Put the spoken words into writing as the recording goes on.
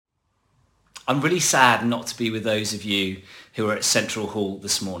I'm really sad not to be with those of you who are at Central Hall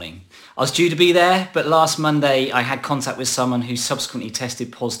this morning. I was due to be there, but last Monday I had contact with someone who subsequently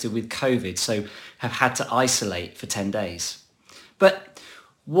tested positive with COVID, so have had to isolate for 10 days. But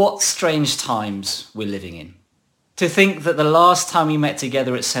what strange times we're living in. To think that the last time we met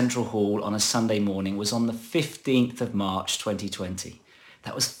together at Central Hall on a Sunday morning was on the 15th of March 2020.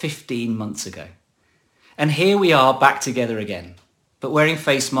 That was 15 months ago. And here we are back together again, but wearing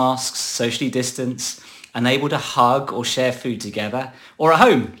face masks, socially distanced, unable to hug or share food together, or at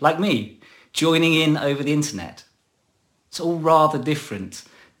home, like me, joining in over the internet. It's all rather different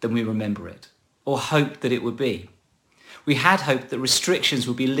than we remember it, or hoped that it would be. We had hoped that restrictions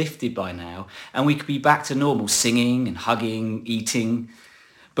would be lifted by now and we could be back to normal, singing and hugging, eating,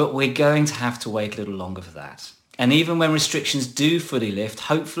 but we're going to have to wait a little longer for that. And even when restrictions do fully lift,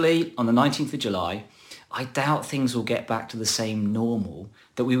 hopefully on the 19th of July, I doubt things will get back to the same normal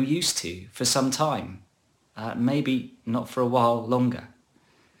that we were used to for some time. Maybe not for a while longer.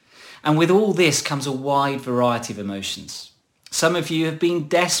 And with all this comes a wide variety of emotions. Some of you have been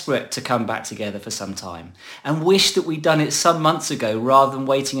desperate to come back together for some time and wish that we'd done it some months ago rather than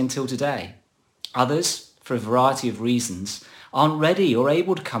waiting until today. Others, for a variety of reasons, aren't ready or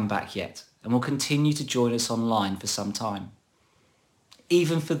able to come back yet and will continue to join us online for some time.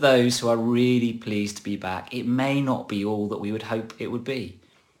 Even for those who are really pleased to be back, it may not be all that we would hope it would be.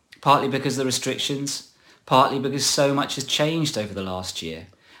 Partly because of the restrictions, partly because so much has changed over the last year,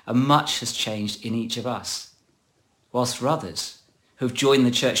 and much has changed in each of us. Whilst for others who have joined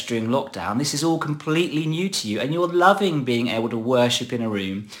the church during lockdown, this is all completely new to you, and you're loving being able to worship in a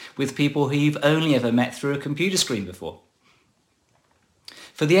room with people who you've only ever met through a computer screen before.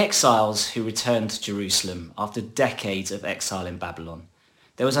 For the exiles who returned to Jerusalem after decades of exile in Babylon,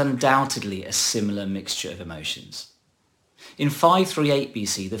 there was undoubtedly a similar mixture of emotions. In 538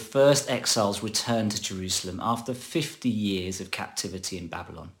 BC, the first exiles returned to Jerusalem after 50 years of captivity in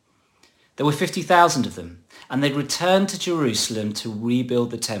Babylon. There were 50,000 of them, and they'd returned to Jerusalem to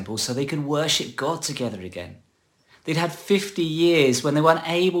rebuild the temple so they could worship God together again. They'd had 50 years when they weren't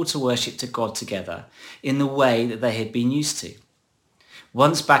able to worship to God together in the way that they had been used to.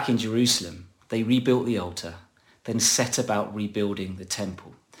 Once back in Jerusalem, they rebuilt the altar, then set about rebuilding the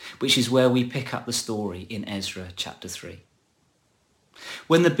temple, which is where we pick up the story in Ezra chapter 3.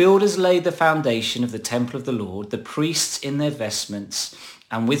 When the builders laid the foundation of the temple of the Lord, the priests in their vestments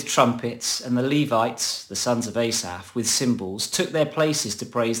and with trumpets, and the Levites, the sons of Asaph, with cymbals, took their places to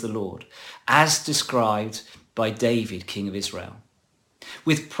praise the Lord, as described by David, king of Israel.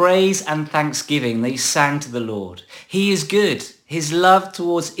 With praise and thanksgiving they sang to the Lord. He is good. His love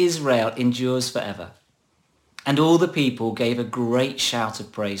towards Israel endures forever. And all the people gave a great shout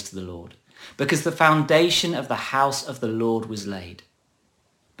of praise to the Lord, because the foundation of the house of the Lord was laid.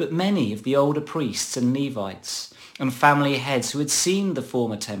 But many of the older priests and Levites and family heads who had seen the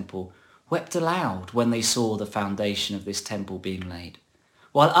former temple wept aloud when they saw the foundation of this temple being laid,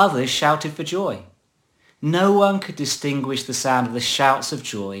 while others shouted for joy. No one could distinguish the sound of the shouts of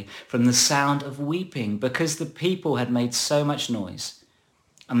joy from the sound of weeping, because the people had made so much noise,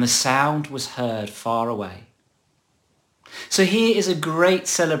 and the sound was heard far away. So here is a great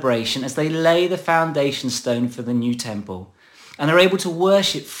celebration as they lay the foundation stone for the new temple, and are able to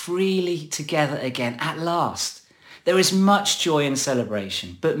worship freely together again at last. There is much joy and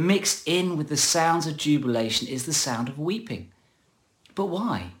celebration, but mixed in with the sounds of jubilation is the sound of weeping. But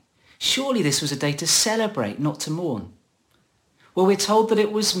why? Surely this was a day to celebrate, not to mourn. Well, we're told that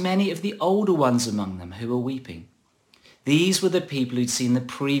it was many of the older ones among them who were weeping. These were the people who'd seen the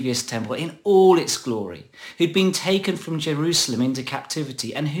previous temple in all its glory, who'd been taken from Jerusalem into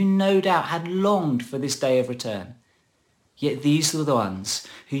captivity, and who no doubt had longed for this day of return. Yet these were the ones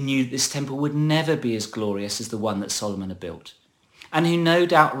who knew that this temple would never be as glorious as the one that Solomon had built, and who no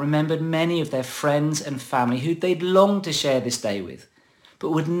doubt remembered many of their friends and family who they'd longed to share this day with, but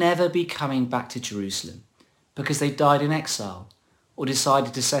would never be coming back to Jerusalem because they died in exile or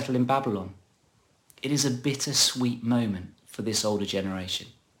decided to settle in Babylon. It is a bittersweet moment for this older generation.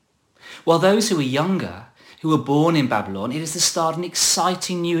 While those who are younger, who were born in Babylon, it is the start of an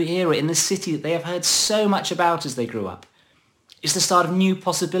exciting new era in the city that they have heard so much about as they grew up. It's the start of new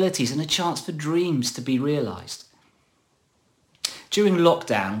possibilities and a chance for dreams to be realised. During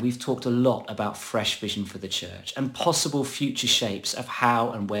lockdown, we've talked a lot about fresh vision for the church and possible future shapes of how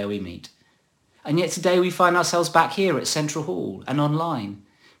and where we meet. And yet today we find ourselves back here at Central Hall and online,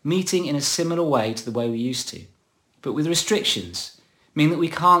 meeting in a similar way to the way we used to, but with restrictions, meaning that we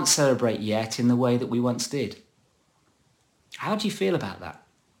can't celebrate yet in the way that we once did. How do you feel about that?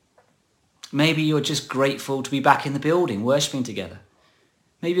 Maybe you're just grateful to be back in the building, worshipping together.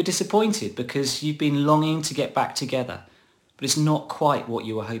 Maybe you're disappointed because you've been longing to get back together, but it's not quite what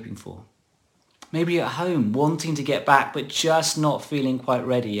you were hoping for. Maybe you're at home wanting to get back, but just not feeling quite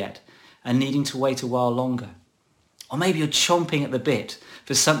ready yet and needing to wait a while longer. Or maybe you're chomping at the bit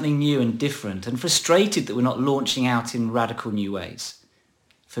for something new and different and frustrated that we're not launching out in radical new ways.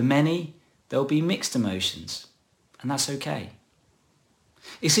 For many, there'll be mixed emotions, and that's okay.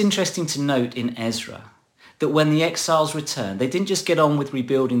 It's interesting to note in Ezra that when the exiles returned, they didn't just get on with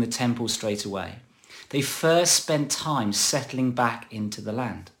rebuilding the temple straight away. They first spent time settling back into the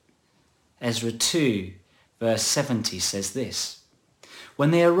land. Ezra 2, verse 70 says this: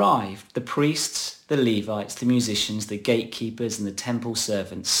 "When they arrived, the priests, the Levites, the musicians, the gatekeepers, and the temple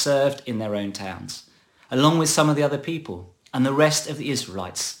servants served in their own towns, along with some of the other people, and the rest of the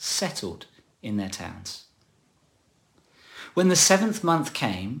Israelites settled in their towns." When the 7th month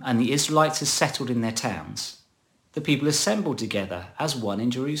came and the Israelites had settled in their towns, the people assembled together as one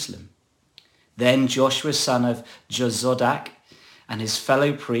in Jerusalem. Then Joshua son of Jozadak and his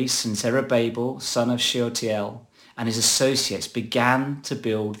fellow priests and Zerubbabel son of Shealtiel and his associates began to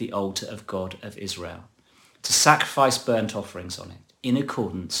build the altar of God of Israel, to sacrifice burnt offerings on it, in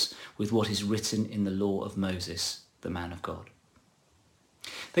accordance with what is written in the law of Moses, the man of God.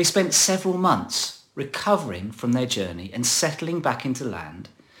 They spent several months recovering from their journey and settling back into land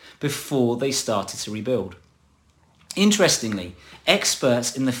before they started to rebuild. Interestingly,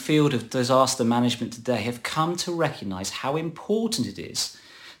 experts in the field of disaster management today have come to recognize how important it is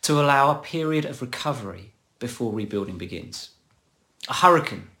to allow a period of recovery before rebuilding begins. A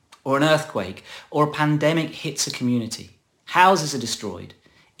hurricane or an earthquake or a pandemic hits a community. Houses are destroyed,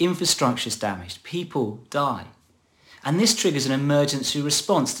 infrastructure is damaged, people die. And this triggers an emergency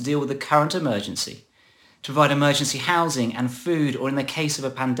response to deal with the current emergency, to provide emergency housing and food, or in the case of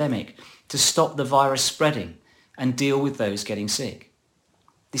a pandemic, to stop the virus spreading and deal with those getting sick.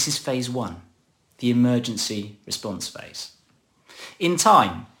 This is phase 1, the emergency response phase. In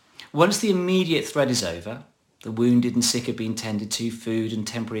time, once the immediate threat is over, the wounded and sick have been tended to, food and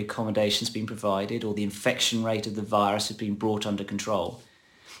temporary accommodation has been provided, or the infection rate of the virus has been brought under control,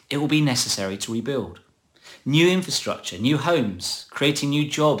 it will be necessary to rebuild. New infrastructure, new homes, creating new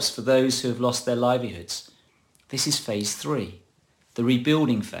jobs for those who have lost their livelihoods. This is phase 3, the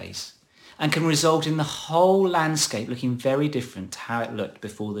rebuilding phase, and can result in the whole landscape looking very different to how it looked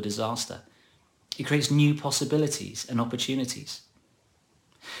before the disaster. It creates new possibilities and opportunities.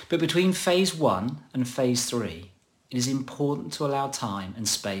 But between phase 1 and phase 3, it is important to allow time and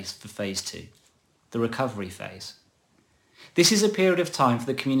space for phase 2, the recovery phase. This is a period of time for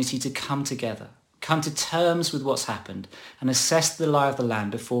the community to come together, come to terms with what's happened, and assess the lie of the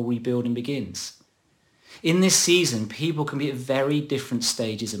land before rebuilding begins. In this season, people can be at very different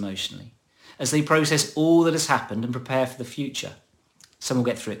stages emotionally, as they process all that has happened and prepare for the future. Some will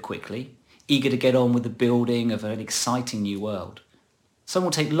get through it quickly, eager to get on with the building of an exciting new world. Some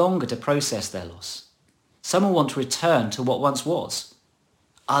will take longer to process their loss. Some will want to return to what once was.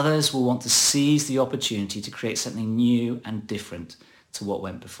 Others will want to seize the opportunity to create something new and different to what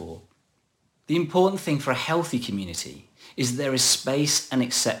went before. The important thing for a healthy community is that there is space and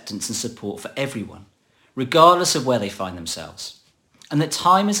acceptance and support for everyone, regardless of where they find themselves, and that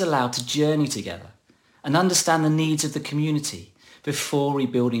time is allowed to journey together and understand the needs of the community before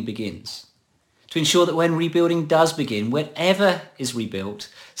rebuilding begins, to ensure that when rebuilding does begin, whatever is rebuilt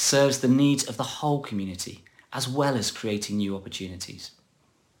serves the needs of the whole community, as well as creating new opportunities.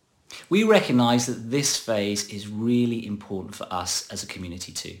 We recognise that this phase is really important for us as a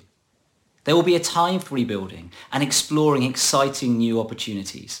community too. There will be a time for rebuilding and exploring exciting new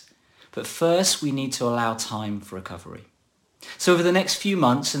opportunities. But first, we need to allow time for recovery. So over the next few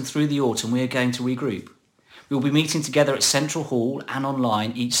months and through the autumn, we are going to regroup. We will be meeting together at Central Hall and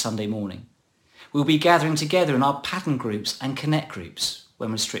online each Sunday morning. We will be gathering together in our pattern groups and connect groups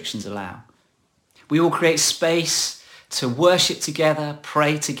when restrictions allow. We will create space to worship together,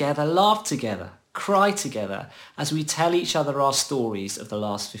 pray together, laugh together, cry together as we tell each other our stories of the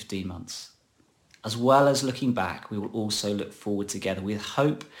last 15 months. As well as looking back, we will also look forward together with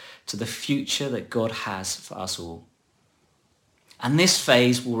hope to the future that God has for us all. And this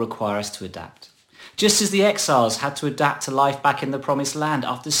phase will require us to adapt. Just as the exiles had to adapt to life back in the promised land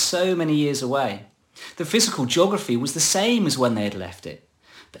after so many years away. The physical geography was the same as when they had left it,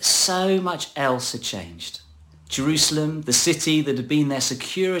 but so much else had changed. Jerusalem, the city that had been their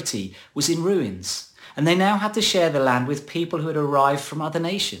security, was in ruins, and they now had to share the land with people who had arrived from other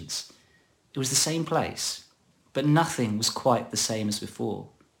nations. It was the same place, but nothing was quite the same as before.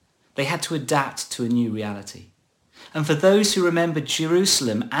 They had to adapt to a new reality. And for those who remembered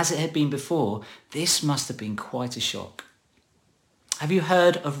Jerusalem as it had been before, this must have been quite a shock. Have you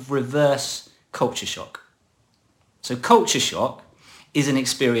heard of reverse culture shock? So culture shock is an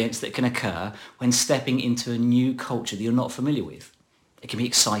experience that can occur when stepping into a new culture that you're not familiar with. It can be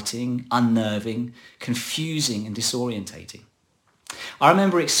exciting, unnerving, confusing and disorientating. I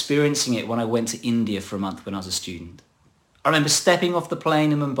remember experiencing it when I went to India for a month when I was a student. I remember stepping off the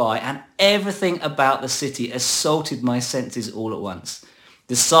plane in Mumbai and everything about the city assaulted my senses all at once.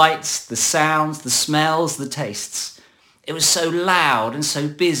 The sights, the sounds, the smells, the tastes. It was so loud and so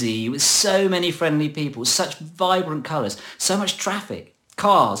busy with so many friendly people, such vibrant colours, so much traffic,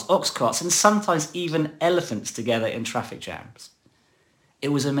 cars, ox carts and sometimes even elephants together in traffic jams. It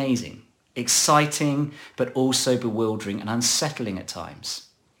was amazing, exciting but also bewildering and unsettling at times.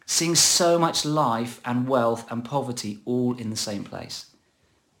 Seeing so much life and wealth and poverty all in the same place.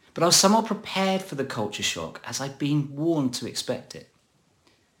 But I was somewhat prepared for the culture shock as I'd been warned to expect it.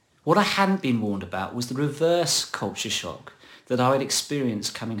 What I hadn't been warned about was the reverse culture shock that I had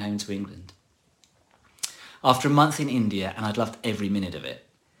experienced coming home to England. After a month in India, and I'd loved every minute of it,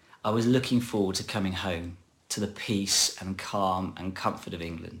 I was looking forward to coming home to the peace and calm and comfort of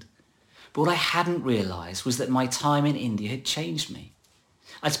England. But what I hadn't realised was that my time in India had changed me.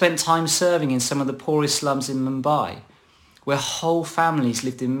 I'd spent time serving in some of the poorest slums in Mumbai, where whole families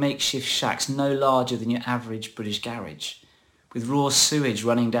lived in makeshift shacks no larger than your average British garage, with raw sewage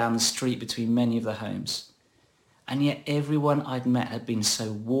running down the street between many of the homes. And yet everyone I'd met had been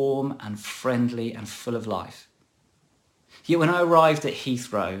so warm and friendly and full of life. Yet when I arrived at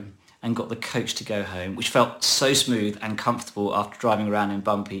Heathrow and got the coach to go home, which felt so smooth and comfortable after driving around in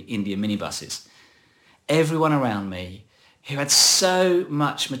bumpy Indian minibuses, everyone around me who had so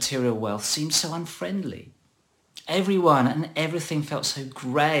much material wealth seemed so unfriendly. Everyone and everything felt so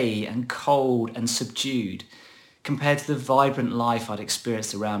grey and cold and subdued compared to the vibrant life I'd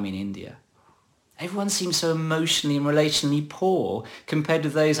experienced around me in India. Everyone seemed so emotionally and relationally poor compared to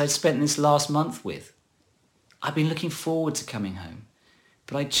those I'd spent this last month with. I'd been looking forward to coming home,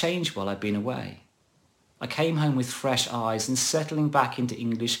 but I'd changed while I'd been away. I came home with fresh eyes and settling back into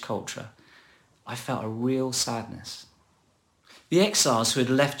English culture, I felt a real sadness. The exiles who had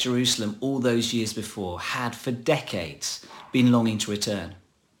left Jerusalem all those years before had, for decades, been longing to return.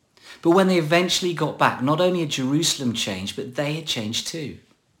 But when they eventually got back, not only had Jerusalem changed, but they had changed too.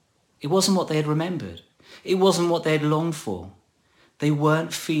 It wasn't what they had remembered. It wasn't what they had longed for. They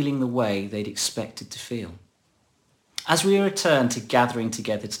weren't feeling the way they'd expected to feel. As we return to gathering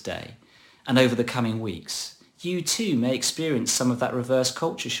together today, and over the coming weeks, you too may experience some of that reverse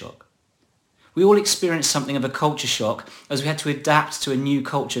culture shock. We all experienced something of a culture shock as we had to adapt to a new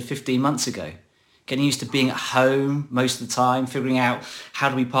culture 15 months ago. Getting used to being at home most of the time, figuring out how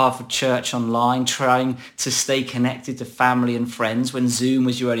to be part of a church online, trying to stay connected to family and friends when Zoom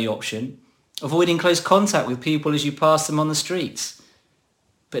was your only option, avoiding close contact with people as you pass them on the streets.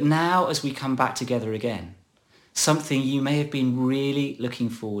 But now as we come back together again, something you may have been really looking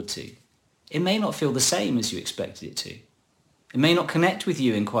forward to. It may not feel the same as you expected it to. It may not connect with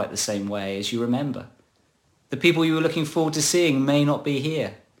you in quite the same way as you remember. The people you were looking forward to seeing may not be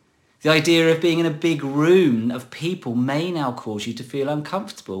here. The idea of being in a big room of people may now cause you to feel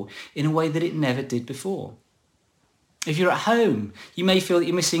uncomfortable in a way that it never did before. If you're at home, you may feel that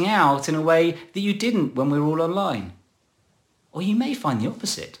you're missing out in a way that you didn't when we were all online. Or you may find the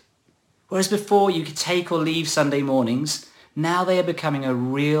opposite. Whereas before you could take or leave Sunday mornings, now they are becoming a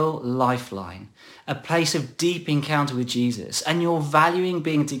real lifeline, a place of deep encounter with Jesus, and you're valuing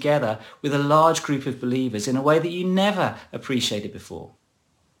being together with a large group of believers in a way that you never appreciated before.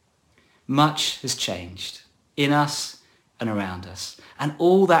 Much has changed in us and around us, and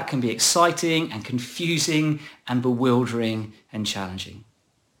all that can be exciting and confusing and bewildering and challenging.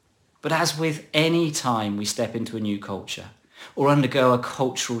 But as with any time we step into a new culture, or undergo a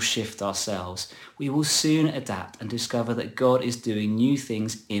cultural shift ourselves, we will soon adapt and discover that God is doing new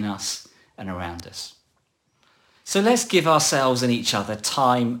things in us and around us. So let's give ourselves and each other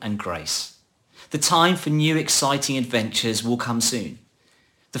time and grace. The time for new exciting adventures will come soon.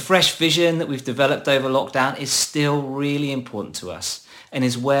 The fresh vision that we've developed over lockdown is still really important to us and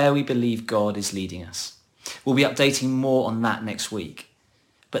is where we believe God is leading us. We'll be updating more on that next week.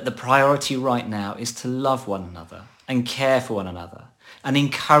 But the priority right now is to love one another and care for one another and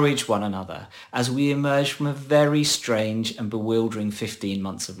encourage one another as we emerge from a very strange and bewildering 15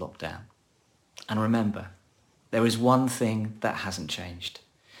 months of lockdown. And remember, there is one thing that hasn't changed.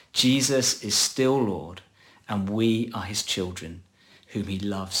 Jesus is still Lord and we are his children whom he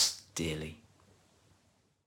loves dearly.